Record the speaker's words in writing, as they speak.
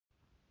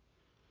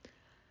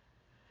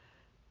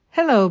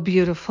Hello,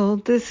 beautiful.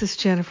 This is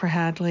Jennifer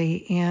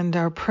Hadley, and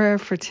our prayer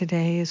for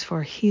today is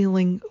for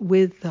healing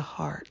with the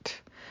heart.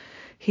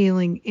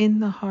 Healing in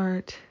the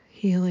heart,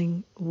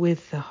 healing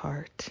with the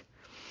heart.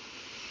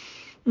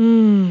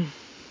 We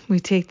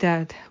take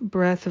that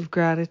breath of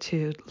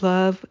gratitude,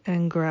 love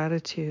and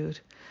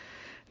gratitude.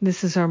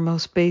 This is our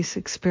most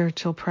basic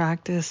spiritual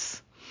practice.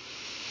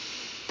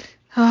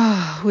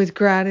 With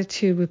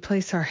gratitude, we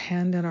place our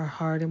hand on our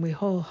heart and we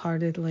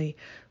wholeheartedly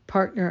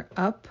partner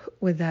up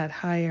with that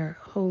higher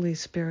Holy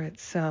Spirit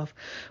self.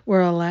 We're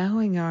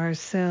allowing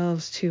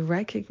ourselves to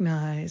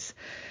recognize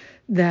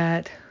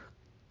that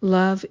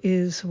love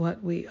is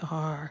what we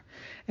are,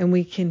 and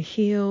we can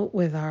heal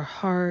with our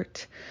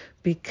heart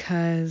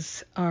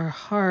because our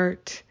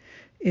heart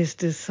is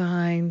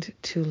designed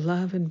to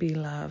love and be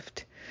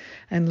loved.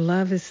 And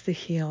love is the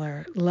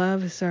healer.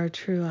 Love is our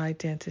true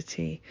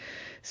identity.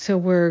 So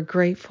we're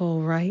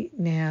grateful right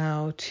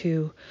now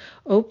to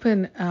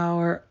open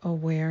our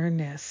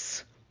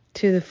awareness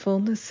to the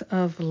fullness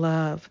of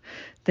love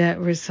that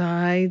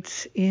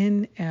resides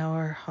in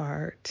our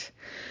heart.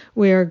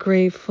 We are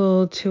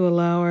grateful to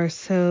allow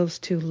ourselves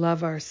to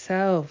love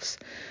ourselves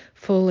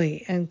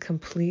fully and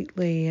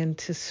completely, and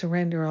to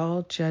surrender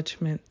all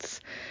judgments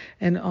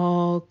and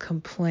all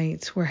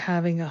complaints. We're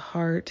having a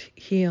heart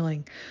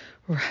healing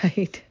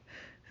right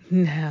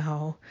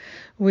now.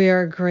 We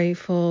are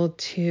grateful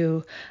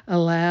to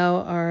allow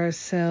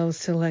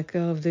ourselves to let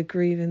go of the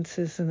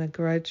grievances and the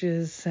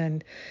grudges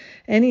and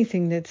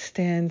anything that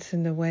stands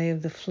in the way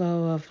of the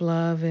flow of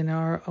love in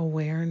our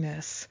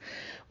awareness.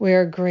 We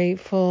are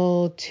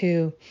grateful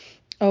to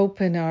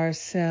open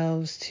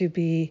ourselves to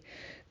be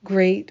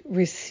great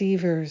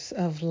receivers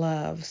of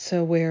love.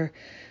 So we're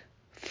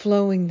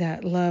flowing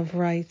that love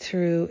right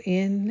through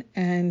in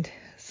and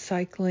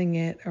cycling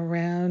it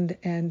around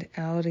and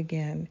out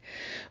again.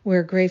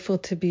 We're grateful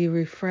to be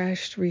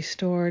refreshed,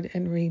 restored,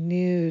 and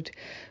renewed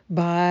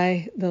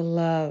by the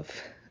love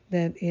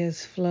that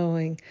is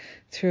flowing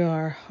through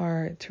our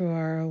heart, through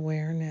our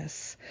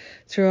awareness,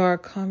 through our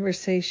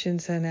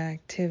conversations and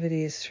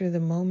activities, through the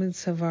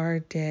moments of our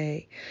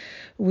day.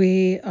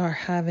 We are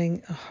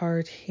having a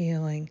heart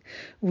healing.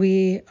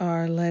 We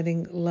are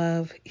letting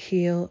love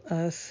heal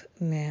us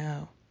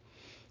now,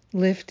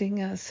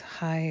 lifting us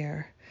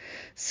higher.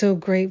 So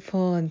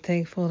grateful and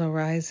thankful to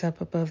rise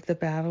up above the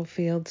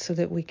battlefield so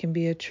that we can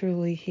be a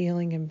truly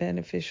healing and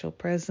beneficial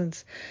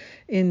presence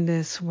in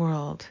this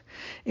world.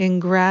 In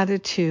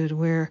gratitude,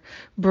 we're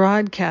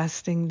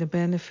broadcasting the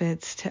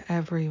benefits to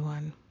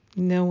everyone.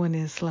 No one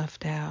is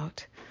left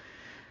out.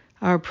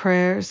 Our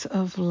prayers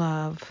of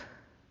love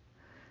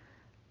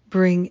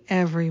bring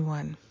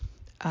everyone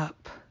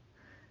up.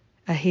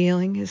 A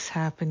healing is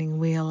happening.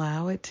 We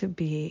allow it to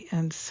be,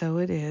 and so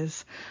it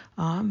is.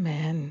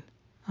 Amen.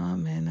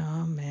 Amen,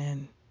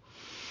 amen.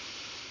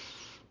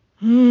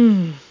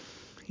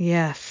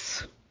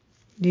 Yes.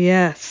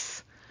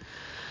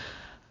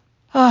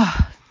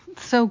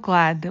 So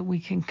glad that we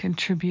can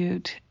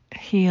contribute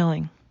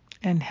healing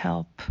and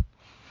help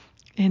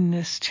in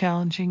this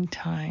challenging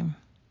time.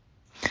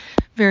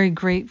 Very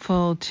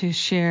grateful to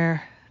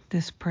share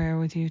this prayer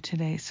with you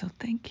today. So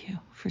thank you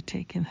for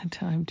taking the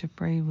time to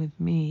pray with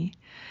me.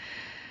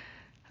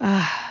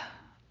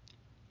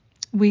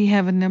 We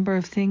have a number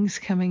of things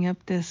coming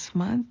up this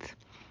month.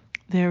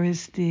 There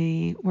is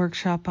the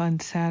workshop on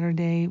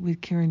Saturday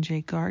with Kieran J.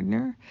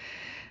 Gardner,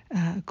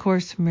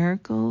 Course in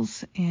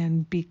Miracles,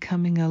 and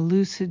Becoming a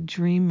Lucid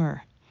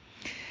Dreamer.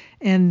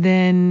 And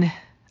then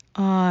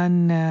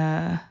on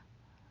the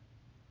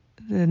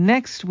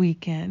next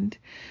weekend,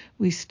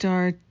 we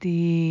start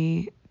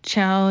the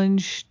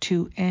challenge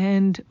to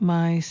end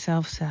my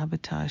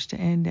self-sabotage, to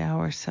end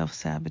our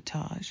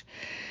self-sabotage.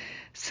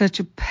 Such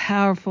a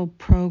powerful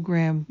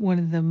program, one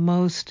of the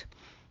most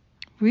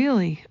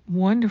really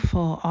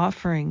wonderful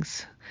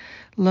offerings,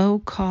 low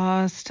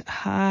cost,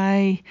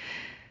 high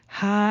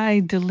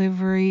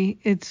delivery.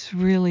 It's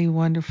really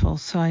wonderful.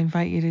 So I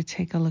invite you to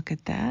take a look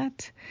at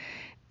that.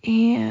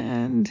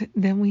 And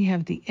then we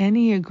have the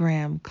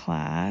Enneagram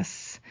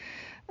class,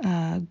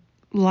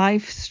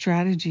 life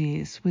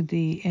strategies with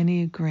the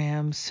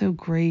Enneagram. So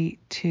great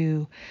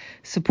to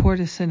support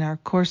us in our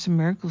Course in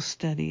Miracles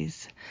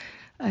studies.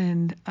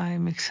 And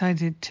I'm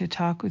excited to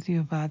talk with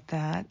you about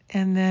that.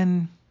 And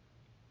then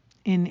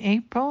in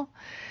April,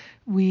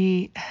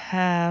 we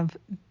have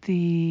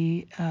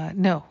in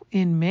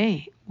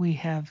May, we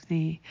have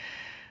the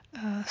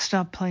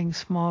Stop Playing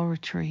Small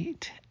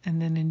retreat.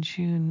 And then in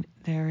June,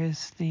 there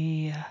is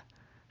the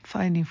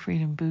Finding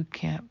Freedom Boot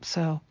Camp.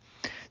 So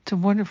it's a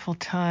wonderful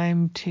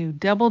time to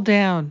double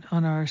down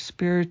on our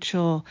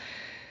spiritual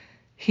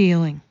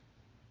healing.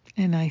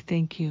 And I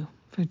thank you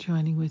for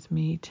joining with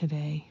me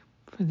today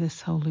for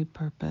this holy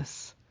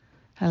purpose.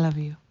 I love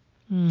you.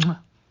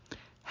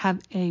 Have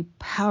a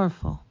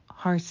powerful,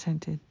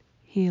 heart-centered,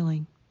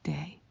 healing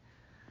day.